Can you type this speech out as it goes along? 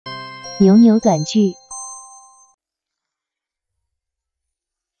牛牛短剧。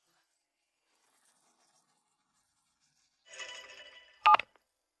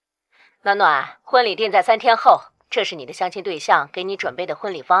暖暖，婚礼定在3天后，这是你的相亲对象给你准备的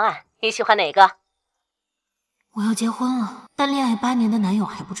婚礼方案，你喜欢哪个？我要结婚了，但恋爱8年的男友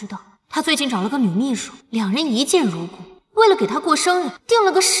还不知道。他最近找了个女秘书，两人一见如故。为了给他过生日，订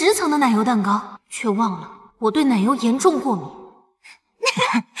了个10层的奶油蛋糕，却忘了我对奶油严重过敏。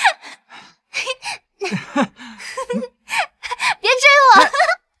别追我！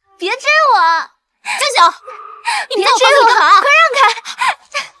别追我！江小，你别追我！快让开！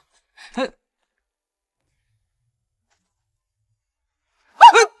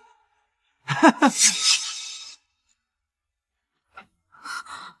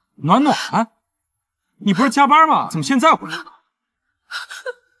暖暖，你不是加班吗？怎么现在回来了？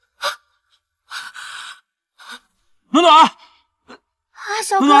暖暖，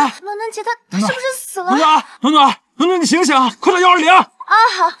小哥，暖暖姐她是不是死了？暖暖，你醒醒，快打120！好。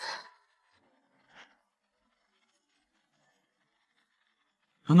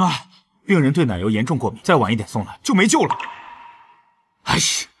暖暖，病人对奶油严重过敏，再晚一点送来就没救了。哎呀，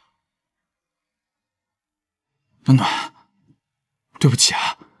暖暖，对不起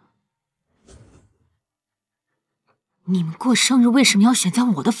啊。你们过生日为什么要选在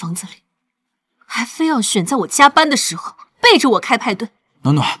我的房子里，还非要选在我加班的时候背着我开派对？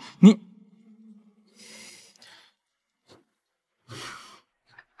暖暖，你……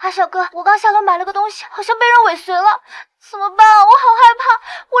小哥，我刚下楼买了个东西，好像被人尾随了，怎么办啊？我好害怕，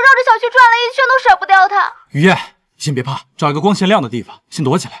我绕着小区转了一圈都甩不掉它。雨夜，你先别怕，找一个光线亮的地方，先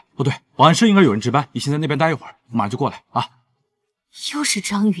躲起来。哦对，保安室应该有人值班，你先在那边待一会儿，我马上就过来啊。又是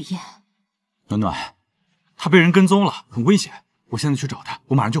张雨燕。暖暖，他被人跟踪了，很危险，我现在去找他，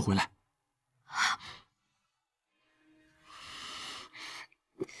我马上就回来。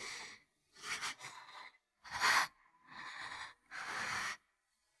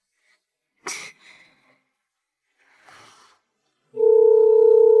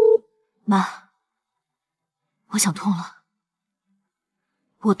妈，我想通了，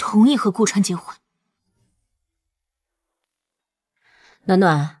我同意和顾川结婚。暖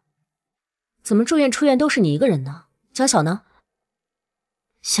暖，怎么住院出院都是你一个人呢？江小呢？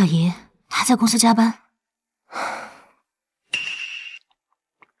小姨，她在公司加班。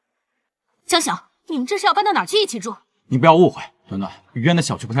江小，你们这是要搬到哪儿去一起住？你不要误会，暖暖，雨燕的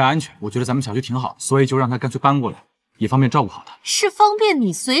小区不太安全，我觉得咱们小区挺好，所以就让她干脆搬过来，也方便照顾好她。是方便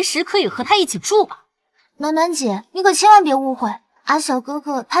你随时可以和她一起住吧？暖暖姐，你可千万别误会，阿小哥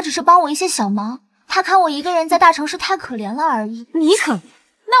哥他只是帮我一些小忙，他看我一个人在大城市太可怜了而已。你可怜？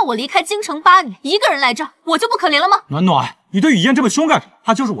那我离开京城8年，一个人来这儿，我就不可怜了吗？暖暖，你对雨燕这么凶干什么？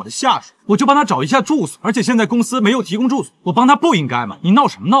她就是我的下属，我就帮她找一下住所，而且现在公司没有提供住所，我帮她不应该吗？你闹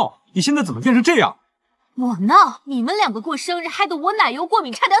什么闹？你现在怎么变成这样？我闹？你们2个过生日，害得我奶油过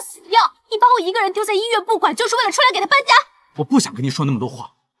敏差点死掉，你把我一个人丢在医院不管，就是为了出来给他搬家？我不想跟你说那么多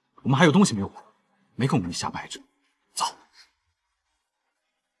话，我们还有东西没有过，没空跟你瞎掰扯。走。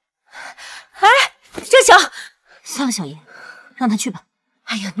哎，江小，算了，小姨，让他去吧。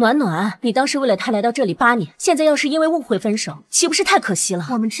哎呀，暖暖，你当时为了他来到这里8年，现在要是因为误会分手，岂不是太可惜了？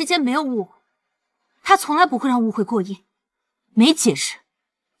我们之间没有误会，他从来不会让误会过夜，没解释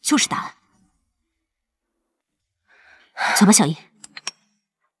就是答案。走吧，小姨。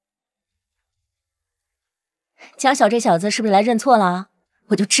江小这小子是不是来认错了？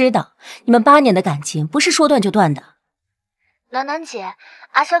我就知道你们8年的感情不是说断就断的。暖暖姐，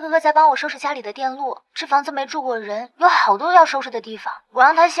阿肖哥哥在帮我收拾家里的电路，这房子没住过人，有好多要收拾的地方。我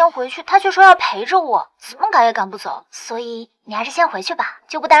让他先回去，他却说要陪着我，怎么赶也赶不走。所以你还是先回去吧，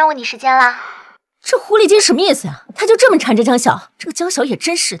就不耽误你时间啦。这狐狸精什么意思啊？他就这么缠着江小？这个江小也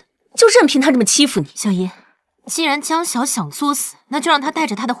真是的，就任凭他这么欺负你。小姨，既然江小想作死，那就让他带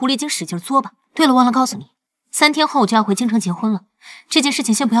着他的狐狸精使劲作吧。对了，忘了告诉你，3天后我就要回京城结婚了，这件事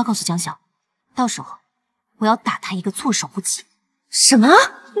情先不要告诉江小，到时候我要打他一个措手不及。什么？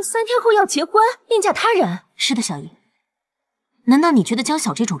你3天后要结婚，另嫁他人？是的，小姨。难道你觉得江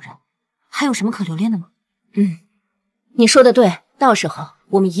小这种人还有什么可留恋的吗？你说的对，到时候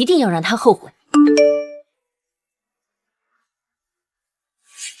我们一定要让他后悔。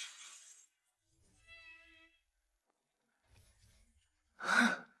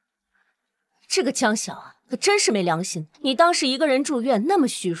这个江小啊，可真是没良心！你当时一个人住院那么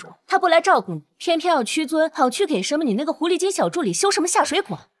虚弱，他不来照顾你，偏偏要屈尊，好去给什么你那个狐狸精小助理修什么下水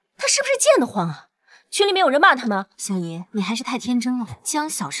管，他是不是贱得慌啊？群里面有人骂他吗？小姨，你还是太天真了。江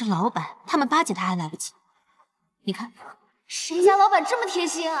小是老板，他们巴结他还来不及。你看，谁家老板这么贴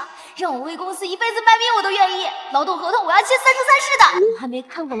心啊？让我为公司一辈子卖命我都愿意。劳动合同我要签3生3世的。我还没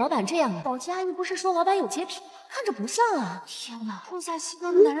看过老板这样的。保洁阿姨不是说老板有洁癖，看着不像啊。天哪，痛下心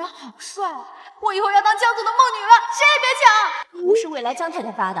来的男人好帅啊！我以后要当江总的梦女了，谁也别抢。不是未来江太太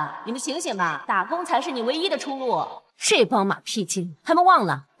发的，你们醒醒吧，打工才是你唯一的出路。这帮马屁精，还没忘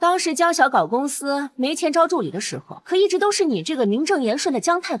了当时江小搞公司没钱招助理的时候，可一直都是你这个名正言顺的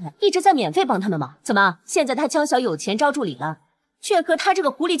江太太一直在免费帮他们忙。怎么，现在他江小有钱招助理了，却和他这个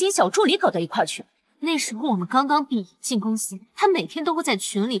狐狸精小助理搞到一块去了？那时候我们刚刚毕业进公司，他每天都会在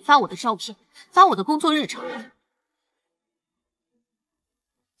群里发我的照片，发我的工作日常。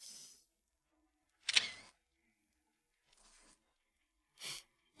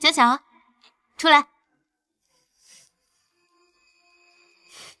江小，出来。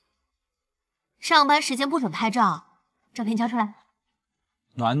上班时间不准拍照，照片交出来。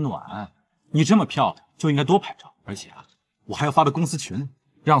暖暖，你这么漂亮，就应该多拍照，而且啊，我还要发到公司群，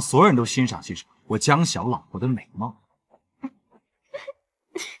让所有人都欣赏欣赏我江小老婆的美貌。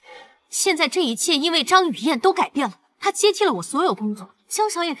现在这一切因为张雨燕都改变了，她接替了我所有工作。江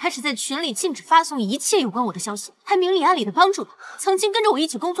小也开始在群里禁止发送一切有关我的消息，还明里暗里的帮助他。曾经跟着我一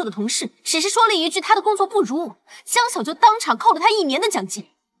起工作的同事，只是说了一句他的工作不如我，江小就当场扣了他1年的奖金。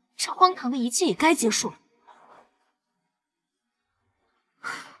这荒唐的一切也该结束了。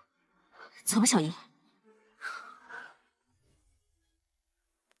走吧，小姨。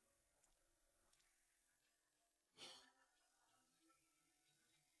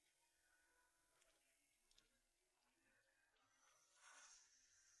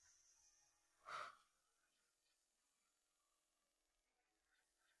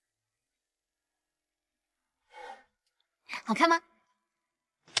好看吗？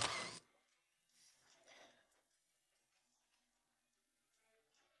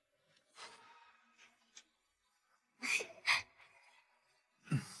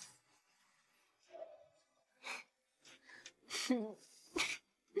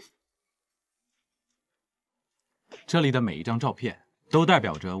这里的每一张照片都代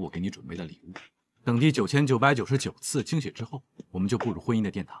表着我给你准备的礼物。等第9999次惊喜之后，我们就步入婚姻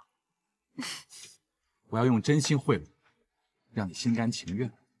的殿堂。我要用真心贿赂，让你心甘情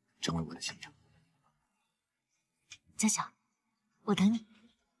愿成为我的新娘。江小，我等你。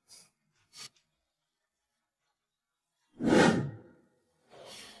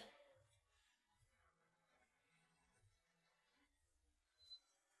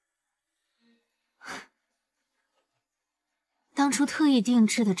当初特意定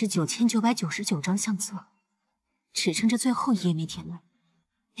制的这9999张相册，只剩这最后一页没填满，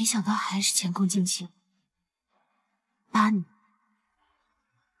没想到还是前功尽弃。8年，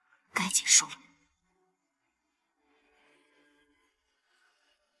该结束了。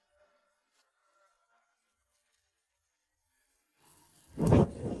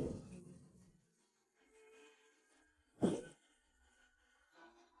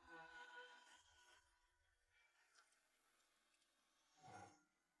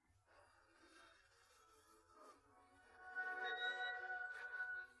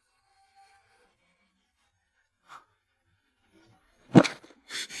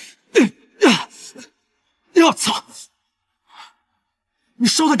我操！你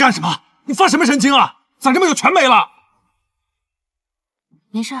烧它干什么？你发什么神经啊？咋这么久全没了？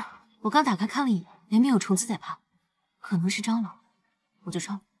没事，我刚打开看了一眼，里面有虫子在爬，可能是蟑螂，我就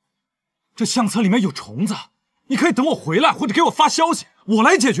烧了。这相册里面有虫子，你可以等我回来，或者给我发消息，我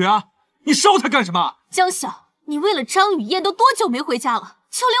来解决啊！你烧它干什么？江小，你为了张雨燕都多久没回家了？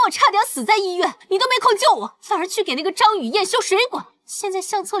就连我差点死在医院，你都没空救我，反而去给那个张雨燕修水管。现在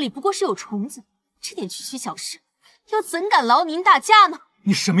相册里不过是有虫子，这点区区小事，又怎敢劳您大驾呢？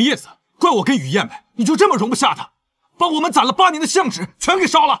你什么意思？怪我跟雨燕呗？你就这么容不下她，把我们攒了8年的相纸全给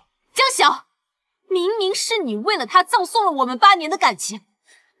烧了？江小，明明是你为了她葬送了我们8年的感情，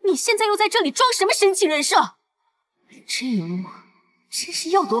你现在又在这里装什么神情人设？这一幕真是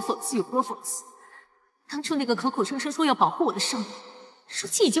要多讽刺有多讽刺。当初那个口口声声说要保护我的少女，如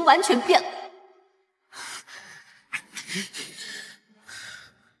今已经完全变了。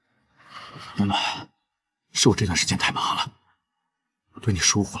暖暖，是我这段时间太忙了，我对你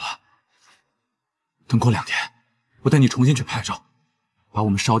疏忽了。等过2天，我带你重新去拍照，把我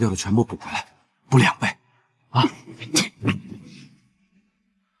们烧掉的全部补回来，补2倍，啊！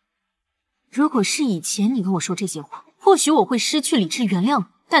如果是以前你跟我说这些话，或许我会失去理智原谅你。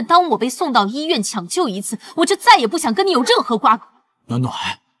但当我被送到医院抢救一次，我就再也不想跟你有任何瓜葛。暖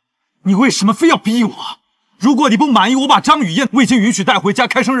暖，你为什么非要逼我？如果你不满意我把张雨燕未经允许带回家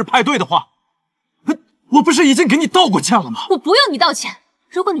开生日派对的话，我不是已经给你道过歉了吗？我不用你道歉。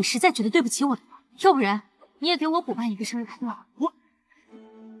如果你实在觉得对不起我的话，要不然你也给我补办一个生日派对。我。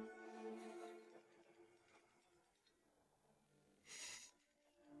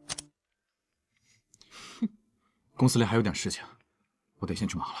公司里还有点事情，我得先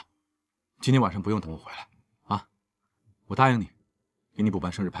去忙了。今天晚上不用等我回来啊！我答应你，给你补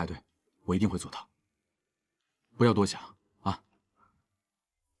办生日派对，我一定会做到。不要多想啊！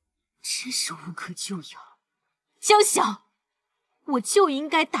真是无可救药，江晓，我就应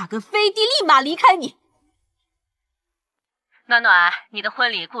该打个飞的，立马离开你。暖暖，你的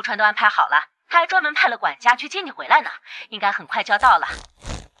婚礼顾川都安排好了，他还专门派了管家去接你回来呢，应该很快就要到了。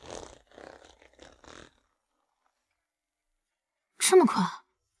这么快？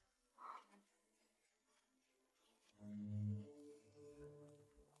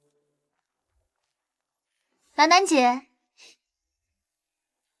暖暖姐，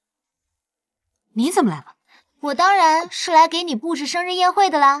你怎么来了？我当然是来给你布置生日宴会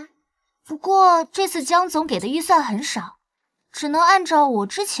的啦。不过这次江总给的预算很少，只能按照我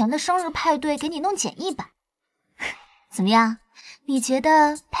之前的生日派对给你弄简易版。怎么样？你觉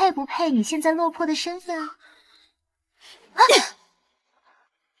得配不配你现在落魄的身份啊？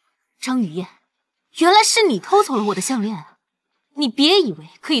张雨燕，原来是你偷走了我的项链啊！你别以为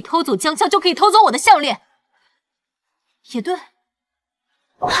可以偷走江潇就可以偷走我的项链。也对，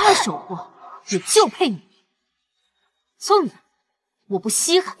二手货也就配你，送你，我不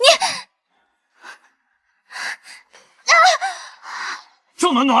稀罕。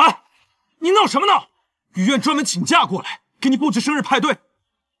赵暖暖，你闹什么闹？雨燕专门请假过来给你布置生日派对，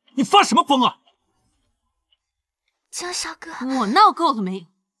你发什么疯啊？江小哥，我闹够了没有？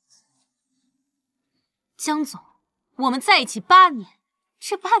江总，我们在一起8年，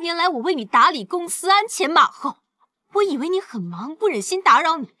这8年来我为你打理公司鞍前马后，我以为你很忙，不忍心打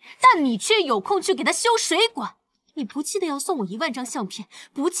扰你，但你却有空去给他修水管。你不记得要送我1万张相片，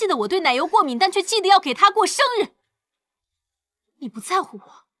不记得我对奶油过敏，但却记得要给他过生日。你不在乎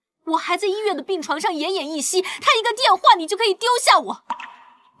我，我还在医院的病床上奄奄一息，他一个电话你就可以丢下我。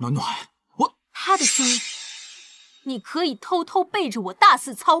暖暖，我他的生日你可以偷偷背着我大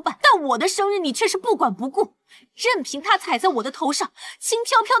肆操办，但我的生日你却是不管不顾，任凭他踩在我的头上，轻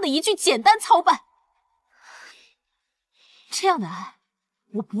飘飘的一句简单操办。这样的爱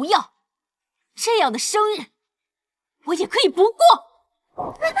我不要，这样的生日我也可以不过。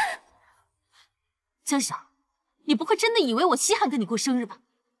江晓，你不会真的以为我稀罕跟你过生日吧？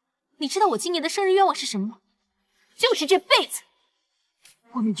你知道我今年的生日愿望是什么吗？就是这辈子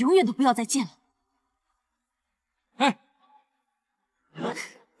我们永远都不要再见了。哎，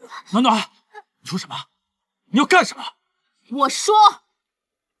暖暖，你说什么？你要干什么？我说，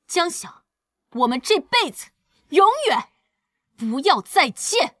江晓，我们这辈子永远不要再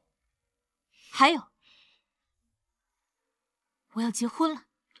见。还有，我要结婚了。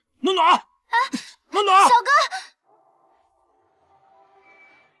暖暖，暖暖，小哥。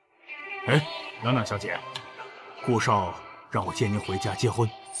哎，暖暖小姐，顾少让我接您回家结婚。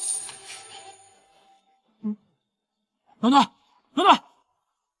暖暖，暖暖，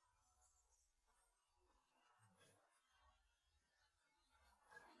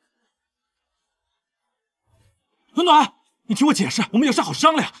暖暖，你听我解释，我们有事好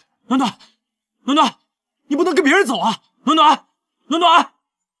商量。暖暖，暖暖，你不能跟别人走啊！暖暖，暖暖。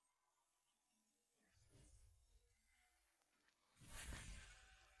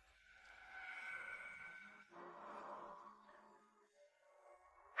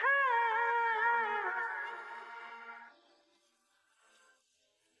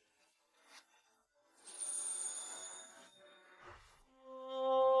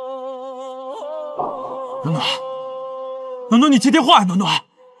暖暖，暖暖，你接电话呀，暖暖。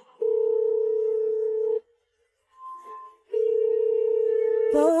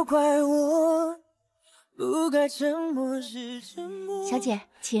都怪我不该沉默是沉默。小姐，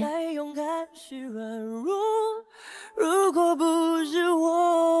请。太勇敢是软弱，如果不是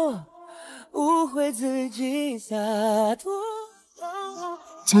我，误会自己洒脱。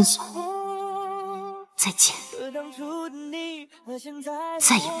江晓，再见。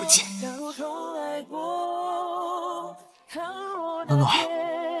再也不见。暖暖，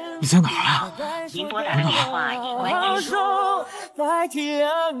你在哪儿啊？您拨打的电话已关机。在体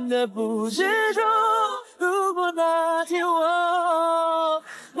谅的不执着，如果那天我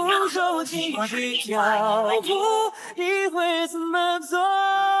不受情绪挑拨，你会怎么做？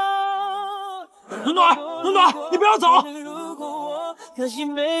暖暖，暖暖，你不要走！如果我可惜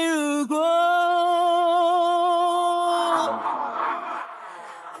没如果。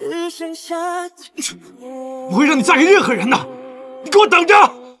只剩下不会让你嫁给任何人的，你给我等着！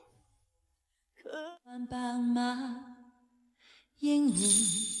白馬，櫻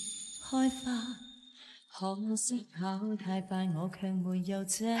花開花，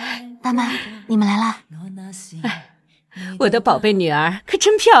爸妈，你们来啦！我的宝贝女儿可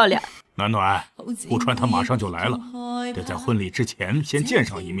真漂亮。暖暖，顾川他马上就来了，得在婚礼之前先见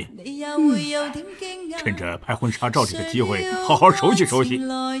上一面。趁着拍婚纱照这个机会，好好熟悉熟悉。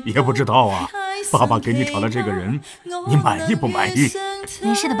也不知道啊，爸爸给你找的这个人，你满意不满意？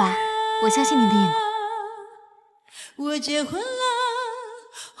没事的爸，我相信你的眼光。我结婚了，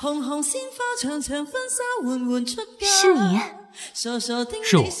红红鲜花长长婚纱缓缓出嫁。是你？傻傻的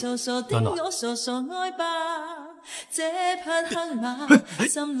是我你，傻傻的我，傻傻愛吧。這匹黑馬，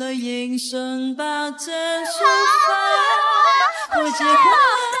心裏仍純白像雪花。我結婚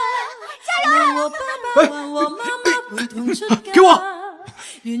了，我爸爸還和媽媽陪同出嫁。給我！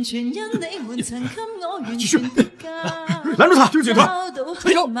完全因你們曾給我完全的家。攔住他！就警察！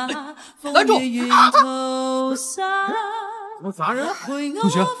停手！攔住！怎麼砸人？同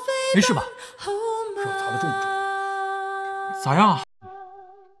學，沒事吧？手砸得重不重？咋樣啊？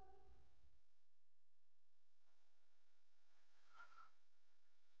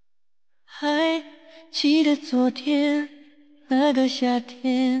還記得昨天那個夏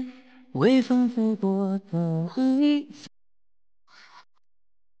天，微風拂過的回憶。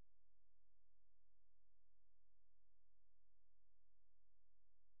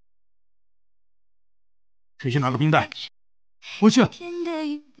谁先拿个冰袋？我去。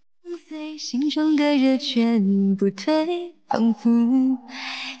心中的熱全不退，仿佛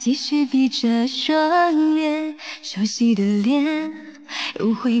繼續閉着雙眼，熟悉的臉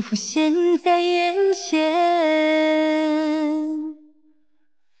又會浮現在眼前。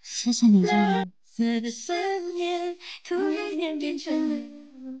謝謝你這樣色的思念，突然間變成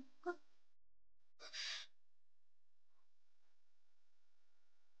了。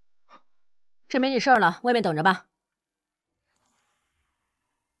这没你事儿了，外面等着吧。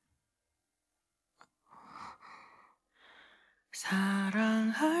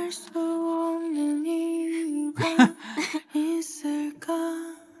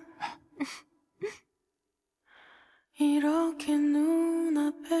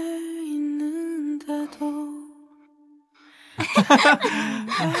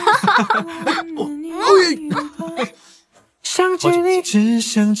想见你，只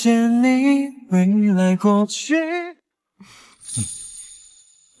想见你，未来过去。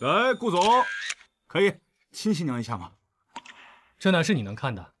来，顾总，可以亲新娘一下吗？这哪是你能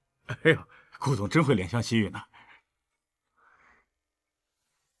看的？哎呦，顾总真会怜香惜玉呢。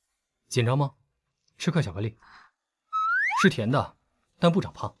紧张吗？吃块巧克力，是甜的，但不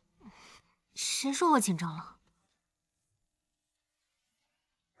长胖。谁说我紧张了？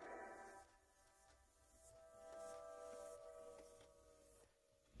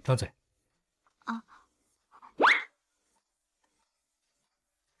张嘴。啊！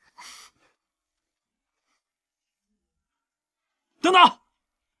等等，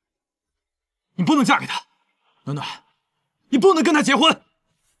你不能嫁给他，暖暖，你不能跟他结婚。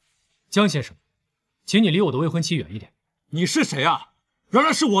江先生，请你离我的未婚妻远一点。你是谁啊？然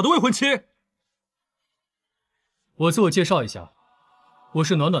而是我的未婚妻。我自我介绍一下，我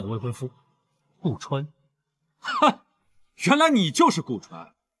是暖暖的未婚夫，顾川。哈，原来你就是顾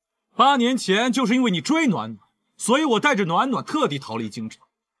川。8年前就是因为你追暖暖，所以我带着暖暖特地逃离京城。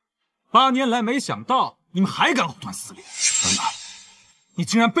8年来，没想到你们还敢藕断丝连。暖暖，你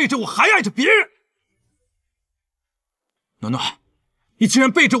竟然背着我还爱着别人！暖暖，你竟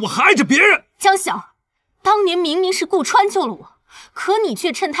然背着我还爱着别人！江晓，当年明明是顾川救了我，可你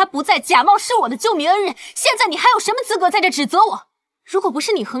却趁他不在，假冒是我的救命恩人。现在你还有什么资格在这指责我？如果不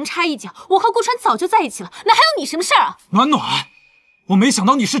是你横插一脚，我和顾川早就在一起了，哪还有你什么事儿啊？暖暖，我没想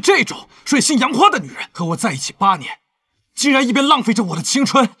到你是这种水性杨花的女人，和我在一起8年，竟然一边浪费着我的青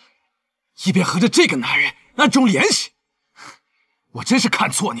春，一边和着这个男人暗中联系。我真是看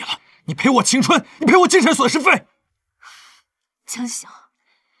错你了，你赔我青春，你赔我精神损失费。江晓，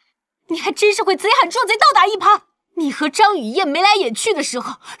你还真是会贼喊捉贼倒打一耙。你和张雨燕眉来眼去的时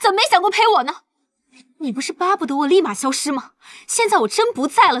候，怎么没想过陪我呢？你不是巴不得我立马消失吗？现在我真不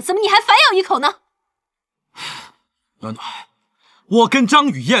在了，怎么你还反咬一口呢？暖暖，我跟张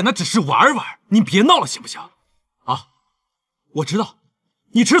雨燕那只是玩玩，你别闹了行不行？啊，我知道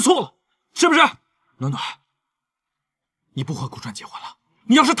你吃醋了，是不是？暖暖，你不和顾川结婚了，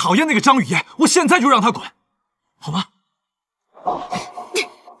你要是讨厌那个张雨燕，我现在就让她滚，好吗？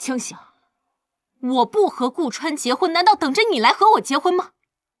江晓，我不和顾川结婚，难道等着你来和我结婚吗？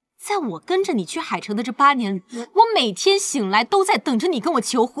在我跟着你去海城的这8年里，我每天醒来都在等着你跟我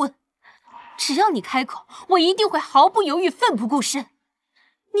求婚。只要你开口，我一定会毫不犹豫、奋不顾身。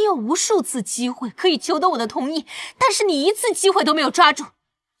你有无数次机会可以求得我的同意，但是你一次机会都没有抓住。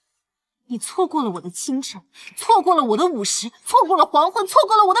你错过了我的清晨，错过了我的午时，错过了黄昏，错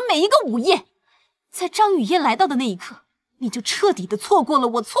过了我的每一个午夜。在张雨燕来到的那一刻，你就彻底的错过了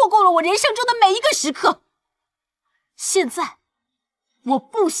我，错过了我人生中的每一个时刻。现在，我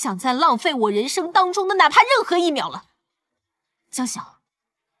不想再浪费我人生当中的哪怕任何一秒了。江晓，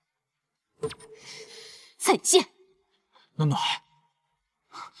再见。暖暖，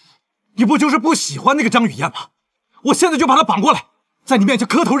你不就是不喜欢那个张雨燕吗？我现在就把她绑过来，在你面前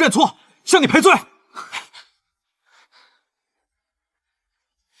磕头认错，向你赔罪。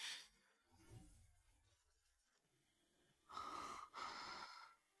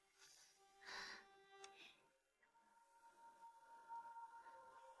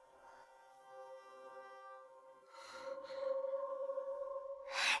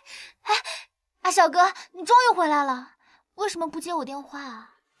阿小哥，你终于回来了，为什么不接我电话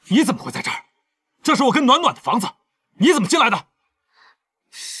啊？你怎么会在这儿？这是我跟暖暖的房子，你怎么进来的？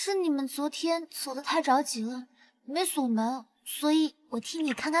是你们昨天走得太着急了，没锁门，所以我替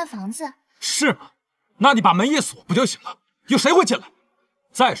你看看房子。是吗？那你把门一锁不就行了？有谁会进来？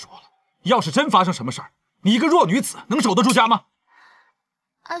再说了，要是真发生什么事儿，你一个弱女子能守得住家吗？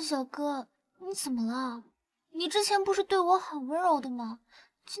阿小哥，你怎么了？你之前不是对我很温柔的吗？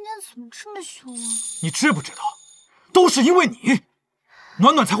今天怎么这么凶啊？你知不知道，都是因为你，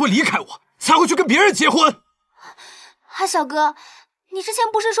暖暖才会离开我，才会去跟别人结婚。阿小哥，你之前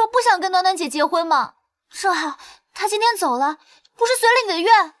不是说不想跟暖暖姐结婚吗？正好她今天走了，不是随了你的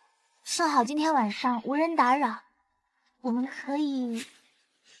愿，正好今天晚上无人打扰，我们可以……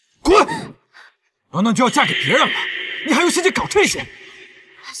滚！暖暖就要嫁给别人了，你还有心情搞这些？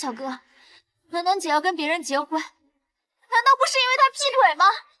阿小哥，暖暖姐要跟别人结婚，难道不是因为她劈腿吗？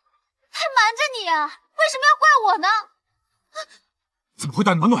她瞒着你啊，为什么要怪我呢？怎么会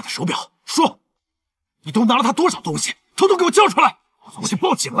戴暖暖的手表？说，你都拿了她多少东西？统统给我交出来！我去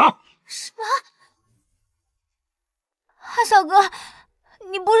报警了！什么？阿小哥，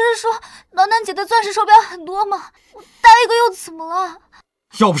你不是说暖暖姐的钻石手表很多吗？我戴一个又怎么了？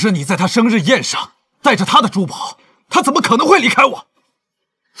要不是你在她生日宴上带着她的珠宝，她怎么可能会离开我？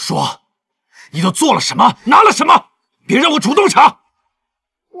说，你都做了什么？拿了什么？别让我主动查！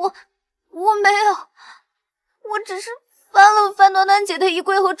我没有，我只是翻了翻暖暖姐的衣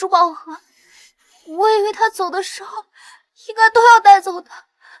柜和珠宝盒，我以为她走的时候应该都要带走的，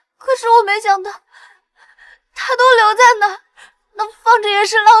可是我没想到她都留在那儿，那放着也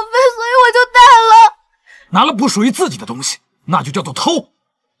是浪费，所以我就带了。拿了不属于自己的东西，那就叫做偷！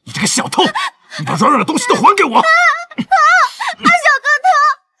你这个小偷，你把软软的东西都还给我！阿小哥偷，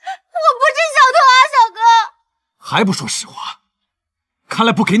我不是小偷，阿小哥。还不说实话？看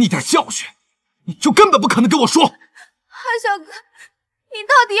来不给你点教训，你就根本不可能跟我说。阿小哥，你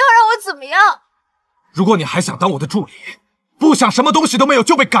到底要让我怎么样？如果你还想当我的助理，不想什么东西都没有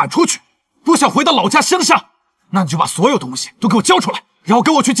就被赶出去，不想回到老家乡下，那你就把所有东西都给我交出来，然后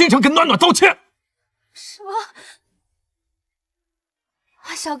跟我去京城跟暖暖道歉。什么？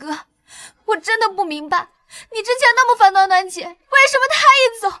阿小哥，我真的不明白，你之前那么烦暖暖姐，为什么她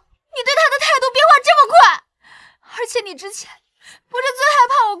一走，你对她的态度变化这么快？而且你之前不是最害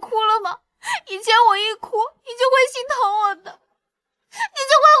怕我哭了吗？以前我一哭，你就会心疼我的，你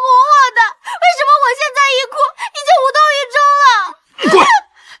就会哄我的，为什么我现在一哭，你就无动于衷了？滚！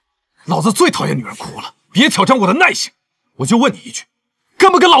老子最讨厌女人哭了，别挑战我的耐性。我就问你一句，跟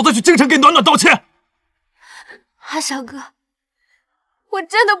不跟老子去京城给暖暖道歉？阿小哥，我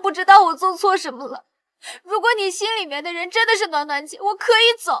真的不知道我做错什么了。如果你心里面的人真的是暖暖姐，我可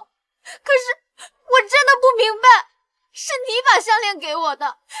以走。可是我真的不明白，是你把项链给我的，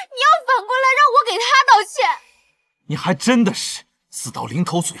你要反过来让我给他道歉。你还真的是死到临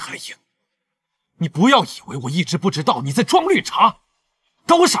头嘴还硬。你不要以为我一直不知道你在装绿茶，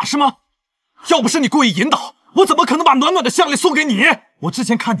当我傻是吗？要不是你故意引导，我怎么可能把暖暖的项链送给你？我之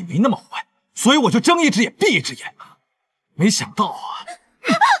前看你没那么坏，所以我就睁一只眼闭一只眼。没想到啊，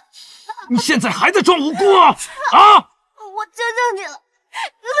你现在还在装无辜啊！我求求你了，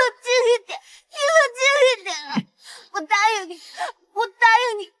你冷静一点，你冷静一点啊！我答应你，我答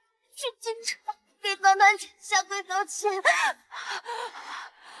应你去京城给暖暖姐下跪道歉。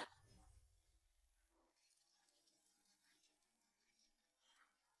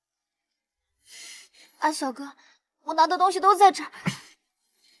阿小哥，我拿的东西都在这儿。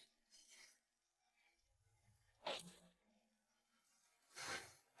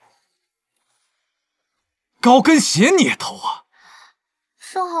高跟鞋你也偷啊？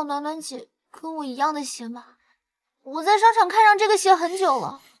正好暖暖姐跟我一样的鞋码，我在商场看上这个鞋很久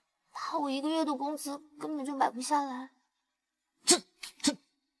了，怕我1个月的工资根本就买不下来。这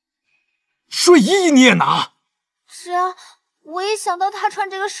睡衣你也拿？是啊，我一想到他穿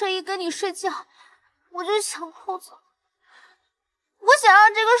这个睡衣跟你睡觉，我就想偷走。我想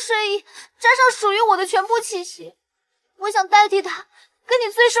让这个睡衣沾上属于我的全部气息，我想代替他跟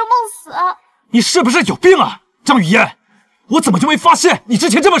你醉生梦死啊！你是不是有病啊，张雨嫣？我怎么就没发现你之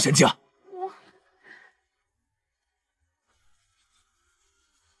前这么神经？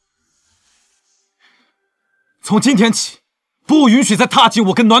从今天起，不允许再踏进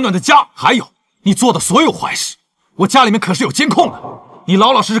我跟暖暖的家。还有，你做的所有坏事，我家里面可是有监控的。你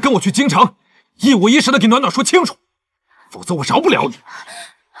老老实实跟我去京城，一五一十的给暖暖说清楚，否则我饶不了你。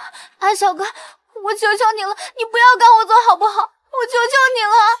安小哥，我求求你了，你不要赶我走好不好？我求求你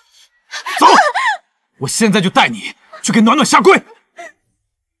了。走，我现在就带你去给暖暖下跪。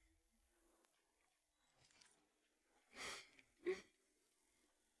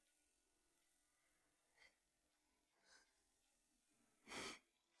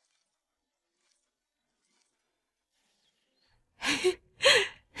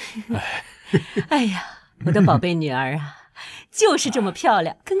哎呀，我的宝贝女儿啊，就是这么漂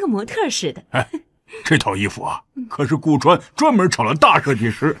亮，跟个模特似的。哎，这套衣服啊，可是顾川专门找了大设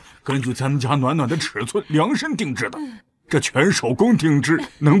计师，根据咱们家暖暖的尺寸量身定制的，这全手工定制，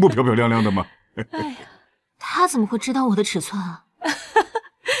能不漂漂亮亮的吗？哎呀，他怎么会知道我的尺寸啊？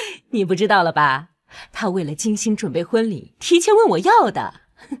你不知道了吧？他为了精心准备婚礼，提前问我要的。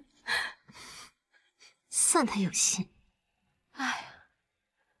算他有心。哎呀，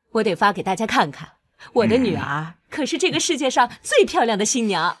我得发给大家看看，我的女儿可是这个世界上最漂亮的新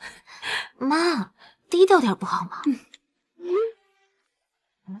娘。妈，低调点不好吗？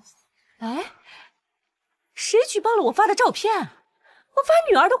哎，谁举报了我发的照片？我发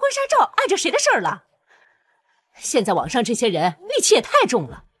女儿的婚纱照，碍着谁的事儿了？现在网上这些人戾气也太重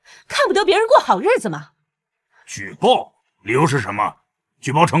了，看不得别人过好日子吗？举报？理由是什么？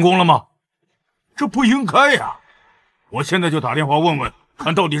举报成功了吗？这不应该呀！我现在就打电话问问，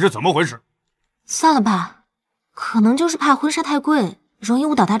看到底是怎么回事。算了吧，可能就是怕婚纱太贵，容易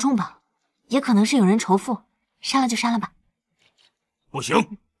误导大众吧，也可能是有人仇富，删了就删了吧。不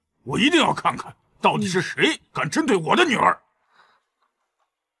行，我一定要看看到底是谁敢针对我的女儿。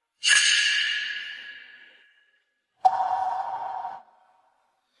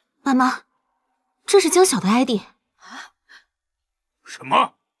爸妈，这是江晓的 ID。什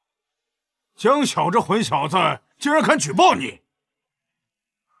么？江晓这混小子竟然敢举报你！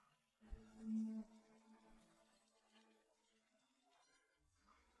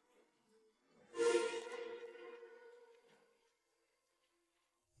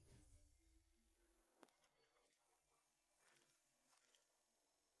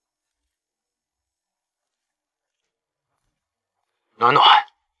暖暖，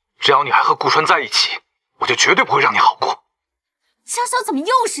只要你还和顾川在一起，我就绝对不会让你好过。江晓怎么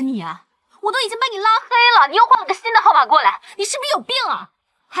又是你啊？我都已经把你拉黑了，你又换了个新的号码过来，你是不是有病啊？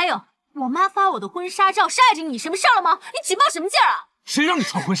还有，我妈发我的婚纱照是碍着你什么事儿了吗？你举报什么劲儿啊？谁让你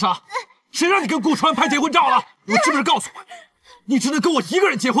穿婚纱？谁让你跟顾川拍结婚照了？我是不是告诉我，你只能跟我一个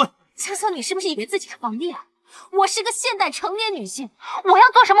人结婚？江晓，你是不是以为自己是皇帝啊？我是个现代成年女性，我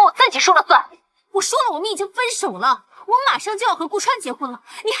要做什么我自己说了算。我说了，我们已经分手了，我马上就要和顾川结婚了，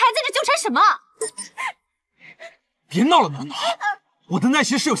你还在这纠缠什么？别闹了，暖暖，我的耐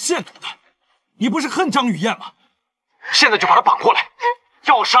心是有限度的。你不是恨张雨燕吗？现在就把她绑过来，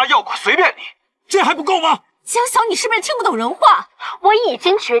要杀要剐随便你，这还不够吗？江晓，你是不是听不懂人话？我已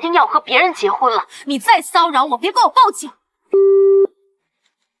经决定要和别人结婚了，你再骚扰我，别给我报警！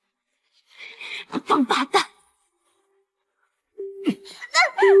王八蛋！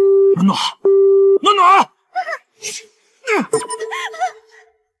暖暖，暖暖！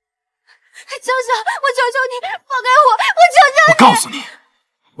江晓，我求求你放开我！我求求你！我告诉你，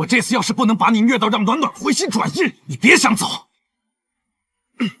我这次要是不能把你虐到让暖暖回心转意，你别想走。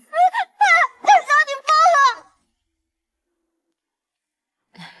江晓，你疯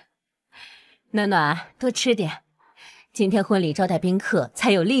了！暖暖，多吃点，今天婚礼招待宾客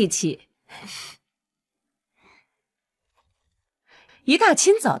才有力气。一大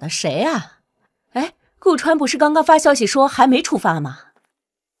清早的，谁啊？哎，顾川不是刚刚发消息说还没出发吗？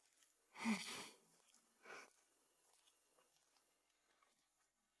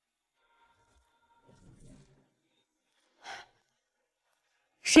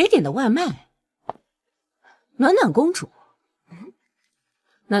谁点的外卖？暖暖公主。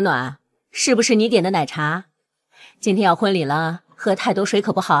暖暖，是不是你点的奶茶？今天要婚礼了，喝太多水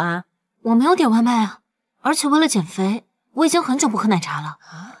可不好啊。我没有点外卖啊，而且为了减肥，我已经很久不喝奶茶了。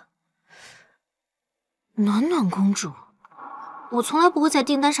啊，暖暖公主，我从来不会在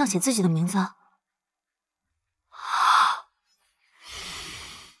订单上写自己的名字啊。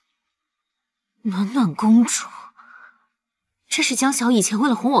暖暖公主，这是江晓以前为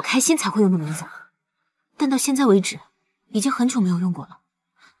了哄我开心才会用的名字，但到现在为止，已经很久没有用过了。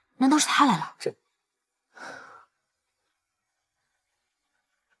难道是他来了？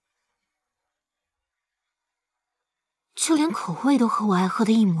就连口味都和我爱喝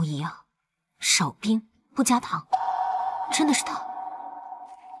的一模一样，少冰不加糖，真的是他。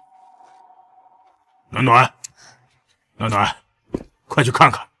暖暖，暖暖，快去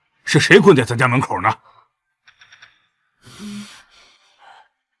看看，是谁困在咱家门口呢？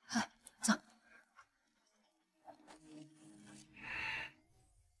走。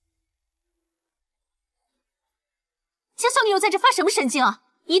江小，你又在这发什么神经啊？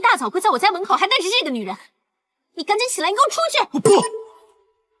一大早跪在我家门口，还带着这个女人，你赶紧起来，你给我出去！我不，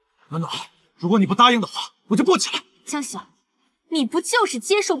暖暖，如果你不答应的话，我就不起来。江小，你不就是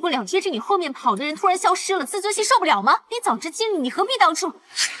接受不了追着你后面跑的人突然消失了，自尊心受不了吗？你早知今日，你何必当初？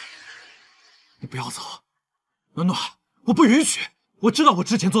你不要走，暖暖，我不允许。我知道我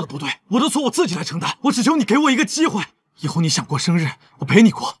之前做的不对，我的错我自己来承担。我只求你给我一个机会，以后你想过生日，我陪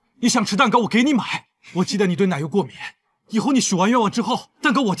你过；你想吃蛋糕，我给你买。我记得你对奶油过敏，以后你许完愿望之后，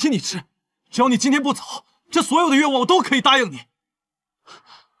蛋糕我替你吃。只要你今天不走，这所有的愿望我都可以答应你。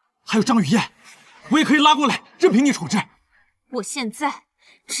还有张雨燕，我也可以拉过来，任凭你处置。我现在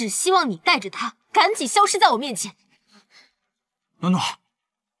只希望你带着他赶紧消失在我面前。暖暖，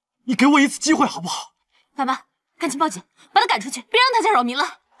你给我一次机会好不好？爸爸，赶紧报警，把他赶出去，别让他再扰民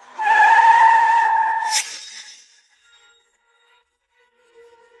了。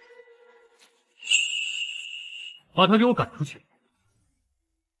把他给我赶出去！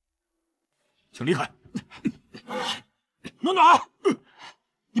请离开。暖暖，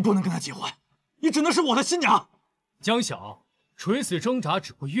你不能跟他结婚，你只能是我的新娘。江晓，垂死挣扎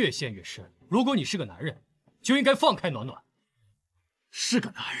只会越陷越深。如果你是个男人，就应该放开暖暖。是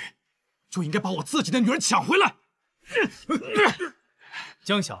个男人，就应该把我自己的女人抢回来。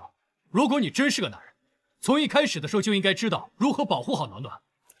江晓，如果你真是个男人，从一开始的时候就应该知道如何保护好暖暖，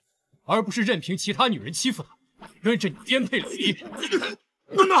而不是任凭其他女人欺负她，跟着你颠沛流离。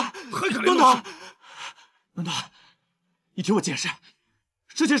暖暖，暖暖，暖暖，你听我解释，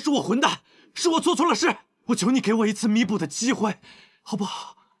之前是我混蛋，是我做错了事，我求你给我一次弥补的机会，好不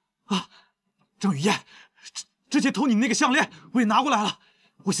好？啊，张雨燕，之前偷你那个项链我也拿过来了，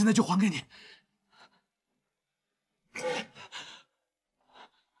我现在就还给你。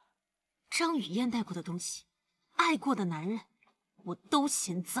张雨燕带过的东西，爱过的男人，我都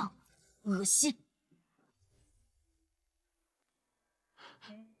嫌脏、恶心。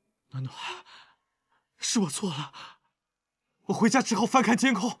暖暖，是我错了。我回家之后翻看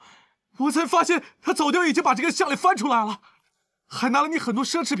监控，我才发现他早就已经把这个项链翻出来了，还拿了你很多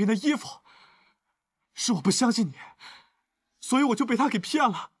奢侈品的衣服。是我不相信你，所以我就被他给骗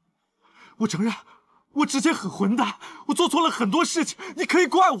了。我承认，我之前很混蛋，我做错了很多事情，你可以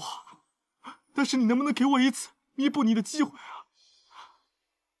怪我，但是你能不能给我一次弥补你的机会啊？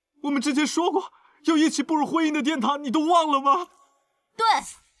我们之前说过要一起步入婚姻的殿堂，你都忘了吗？对，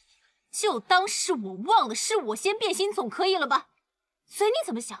就当是我忘了，是我先变心总可以了吧？随你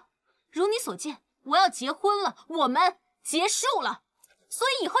怎么想。如你所见，我要结婚了，我们结束了，所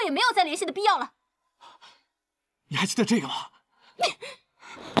以以后也没有再联系的必要了。你还记得这个吗？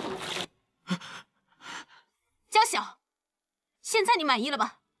江晓，现在你满意了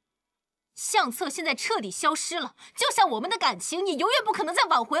吧？相册现在彻底消失了，就像我们的感情也永远不可能再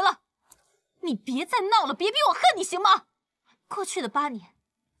挽回了。你别再闹了，别逼我恨你行吗？过去的8年，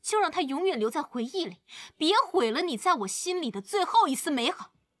就让它永远留在回忆里，别毁了你在我心里的最后一丝美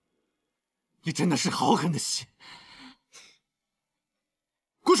好。你真的是好狠的心，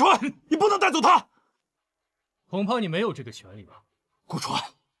顾川，你不能带走他。恐怕你没有这个权利吧？顾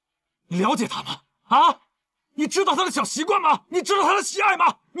川，你了解他吗？啊？你知道他的小习惯吗？你知道他的喜爱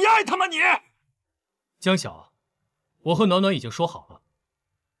吗？你爱他吗你？江晓，我和暖暖已经说好了，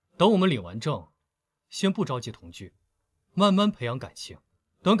等我们领完证，先不着急同居，慢慢培养感情，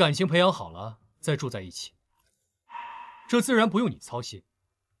等感情培养好了再住在一起。这自然不用你操心。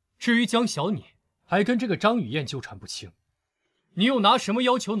至于江晓，你还跟这个张雨燕纠缠不清，你又拿什么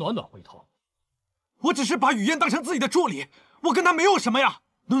要求暖暖回头？我只是把雨燕当成自己的助理，我跟她没有什么呀。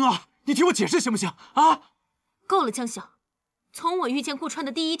暖暖，你听我解释行不行？啊！够了，江晓。从我遇见顾川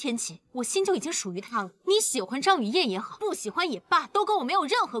的第一天起，我心就已经属于他了。你喜欢张雨燕也好，不喜欢也罢，都跟我没有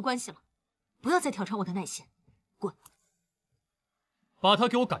任何关系了。不要再挑战我的耐心，滚！把他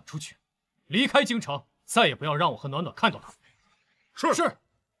给我赶出去，离开京城，再也不要让我和暖暖看到他。是是。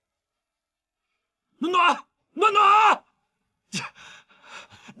暖暖，暖暖，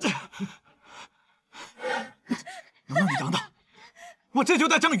暖暖，你等等，我这就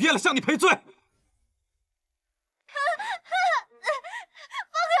带张雨燕来向你赔罪。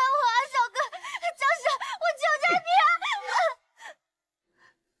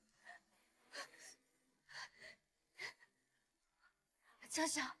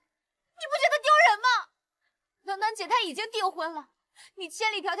不觉得丢人吗？暖暖姐她已经订婚了，你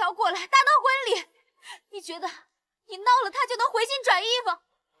千里迢迢过来大闹婚礼，你觉得你闹了她就能回心转意吗？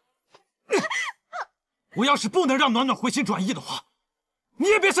我要是不能让暖暖回心转意的话，你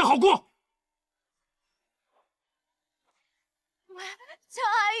也别想好过。江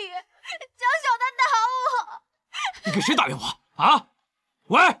阿姨，江小他打我！你给谁打电话啊？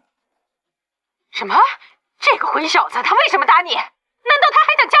喂！什么？这个混小子他为什么打你？难道他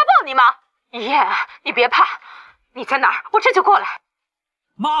还想家暴你吗？于燕啊，你别怕，你在哪儿？我这就过来。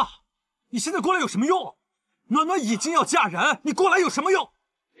妈，你现在过来有什么用？暖暖已经要嫁人，你过来有什么用？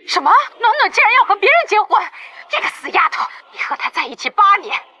什么？暖暖竟然要和别人结婚！这个死丫头，你和他在一起8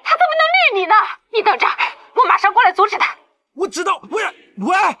年，他怎么能绿你呢？你等着，我马上过来阻止他。我知道，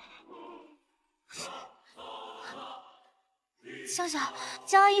喂！香香，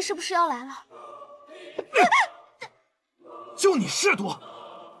江阿姨是不是要来了？就你事多！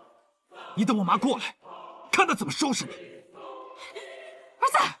你等我妈过来，看她怎么收拾你。儿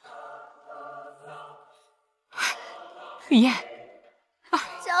子，雨燕，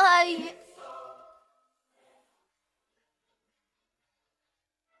江阿姨，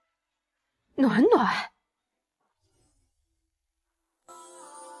暖暖。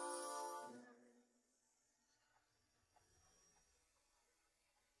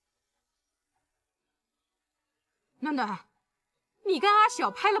暖暖，你跟阿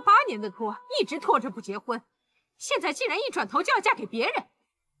晓拍了8年的拖，一直拖着不结婚，现在竟然一转头就要嫁给别人。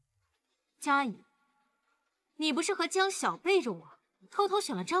江阿姨，你不是和江晓背着我，偷偷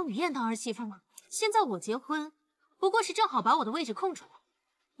选了张雨燕当儿媳妇吗？现在我结婚，不过是正好把我的位置空出来，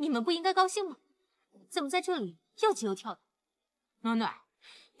你们不应该高兴吗？怎么在这里又急又跳的？暖暖，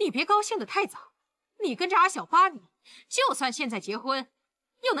你别高兴得太早，你跟着阿晓8年，就算现在结婚，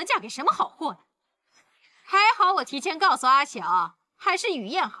又能嫁给什么好货呢？还好我提前告诉阿晓，还是雨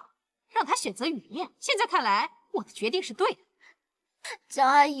燕好，让她选择雨燕。现在看来，我的决定是对的。江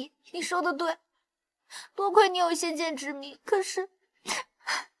阿姨，你说的对，多亏你有先见之明。可是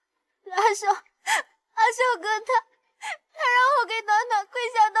阿晓哥他让我给暖暖跪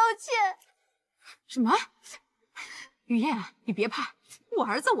下道歉。什么？雨燕，你别怕，我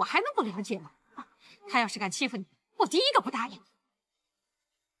儿子我还能不了解吗？他要是敢欺负你，我第一个不答应。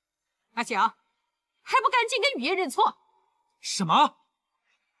阿晓，还不赶紧跟雨燕认错！什么？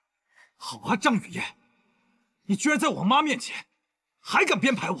好啊，张雨燕，你居然在我妈面前还敢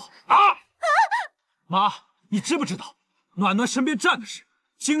编排我啊！妈，你知不知道，暖暖身边站的是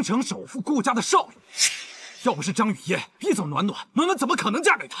京城首富顾家的少爷，要不是张雨燕逼走暖暖，暖暖怎么可能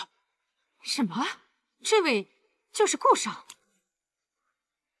嫁给他？什么？这位就是顾少？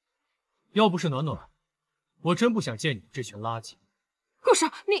要不是暖暖，我真不想见你们这群垃圾。顾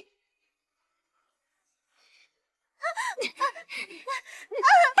少，你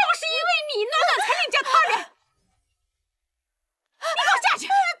都是因为你，暖暖才另嫁他人。你给我下去！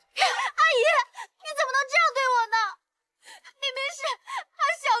阿姨，你怎么能这样对我呢？明明是阿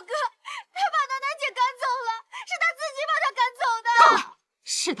晓哥，他把暖暖姐赶走了，是他自己把她赶走的。够了！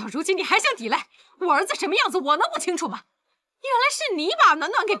事到如今你还想抵赖？我儿子什么样子我能不清楚吗？原来是你把暖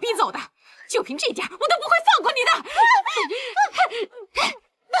暖给逼走的，就凭这点我都不会放过你的。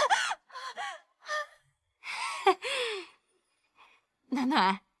暖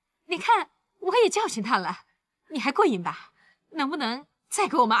暖，你看我也教训他了，你还过瘾吧？能不能再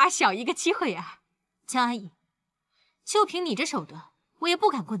给我们阿晓一个机会啊？江阿姨，就凭你这手段，我也不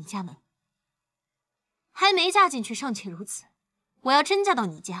敢过你家门。还没嫁进去尚且如此，我要真嫁到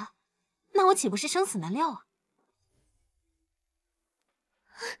你家，那我岂不是生死难料啊？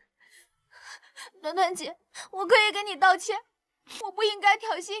暖暖姐，我可以跟你道歉，我不应该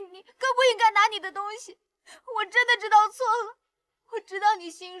挑衅你，更不应该拿你的东西，我真的知道错了。我知道你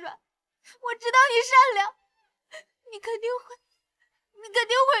心软，我知道你善良，你肯定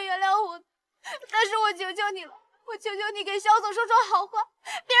会原谅我的。但是我求求你了，我求求你给萧总说说好话，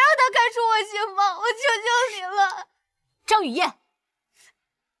别让他开除我行吗？我求求你了。张雨燕，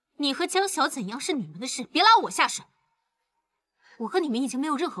你和江晓怎样是你们的事，别拉我下水。我和你们已经没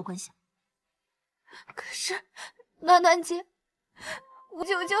有任何关系了。可是，暖暖姐，我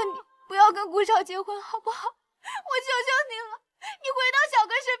求求你不要跟顾少结婚，好不好？我求求你了，你回到小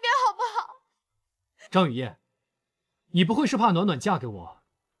哥身边好不好？张雨燕，你不会是怕暖暖嫁给我，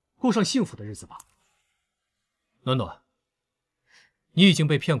过上幸福的日子吧？暖暖，你已经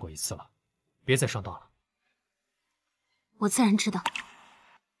被骗过一次了，别再上当了。我自然知道。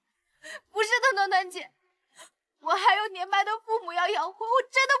不是的，暖暖姐，我还有年迈的父母要养活，我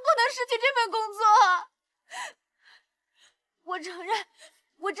真的不能失去这份工作啊！我承认，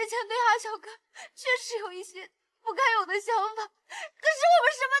我之前对阿小哥确实有一些不该有的想法，可是我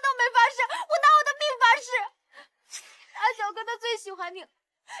们什么都没发生喜欢你，他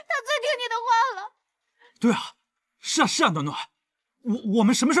最听你的话了。对啊，是啊，暖暖，我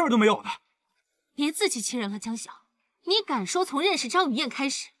们什么事儿都没有的。别自欺欺人了，江晓，你敢说从认识张雨燕开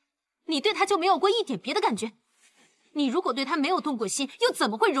始，你对她就没有过一点别的感觉？你如果对她没有动过心，又怎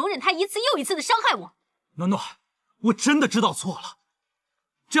么会容忍她一次又一次的伤害我？暖暖，我真的知道错了。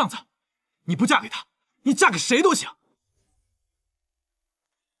这样子，你不嫁给他，你嫁给谁都行。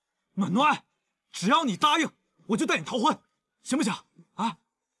暖暖，只要你答应，我就带你逃婚，行不行？啊，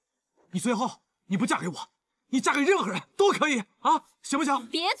你最后你不嫁给我，你嫁给任何人都可以啊，行不行？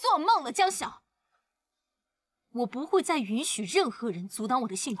别做梦了，江晓，我不会再允许任何人阻挡我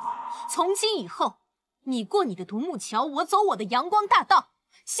的幸福。从今以后，你过你的独木桥，我走我的阳光大道。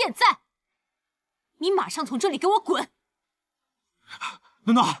现在，你马上从这里给我滚！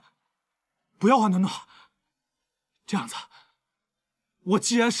暖暖，不要啊，暖暖。这样子，我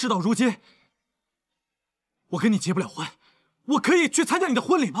既然事到如今，我跟你结不了婚，我可以去参加你的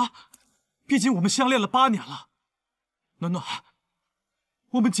婚礼吗？毕竟我们相恋了8年了。暖暖，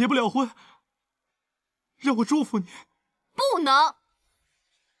我们结不了婚，让我祝福你。不能！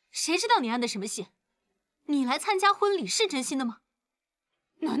谁知道你安的什么心？你来参加婚礼是真心的吗？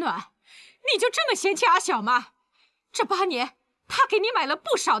暖暖，你就这么嫌弃阿晓吗？这8年，他给你买了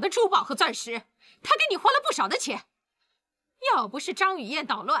不少的珠宝和钻石，他给你花了不少的钱。要不是张雨燕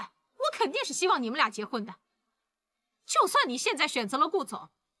捣乱，我肯定是希望你们俩结婚的。就算你现在选择了顾总，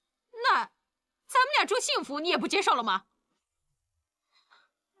那咱们俩住幸福，你也不接受了吗？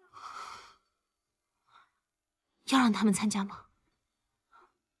要让他们参加吗？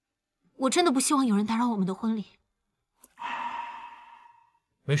我真的不希望有人打扰我们的婚礼。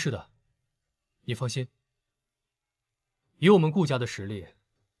没事的，你放心。以我们顾家的实力，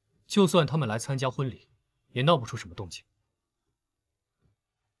就算他们来参加婚礼，也闹不出什么动静。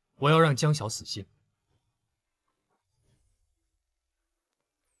我要让江晓死心。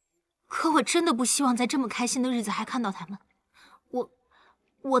可我真的不希望在这么开心的日子还看到他们。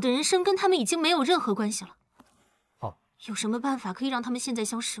我的人生跟他们已经没有任何关系了。好，有什么办法可以让他们现在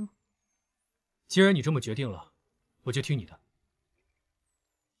消失吗？既然你这么决定了，我就听你的。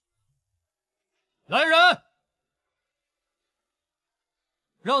来人，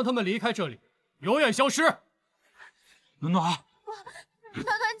让他们离开这里，永远消失。暖暖，暖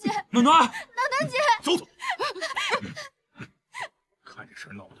暖姐，暖暖，暖暖姐，走走。看这事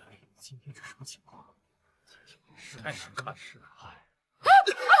闹的，今天是什么情况？太难看了。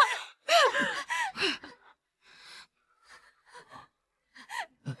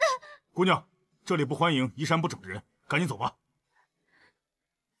姑娘，这里不欢迎衣衫不整的人，赶紧走吧。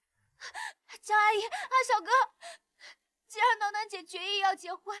江阿姨，阿晓哥，既然暖暖姐决意要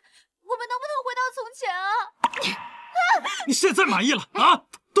结婚，我们能不能回到从前啊？你现在满意了啊？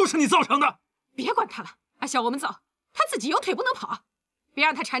都是你造成的。别管他了，阿晓，我们走。他自己有腿不能跑，别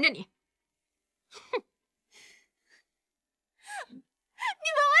让他缠着你。哼！你们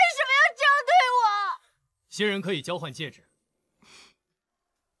为什么要这样对我？新人可以交换戒指。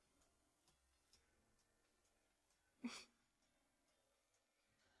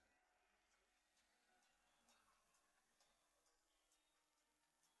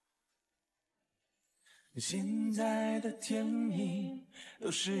现在的甜蜜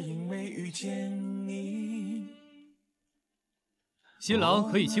都是因为遇见你。新郎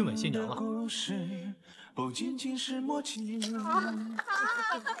可以亲吻新娘了。不仅仅是默契。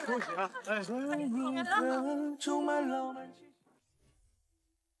恭喜啊！充满浪漫。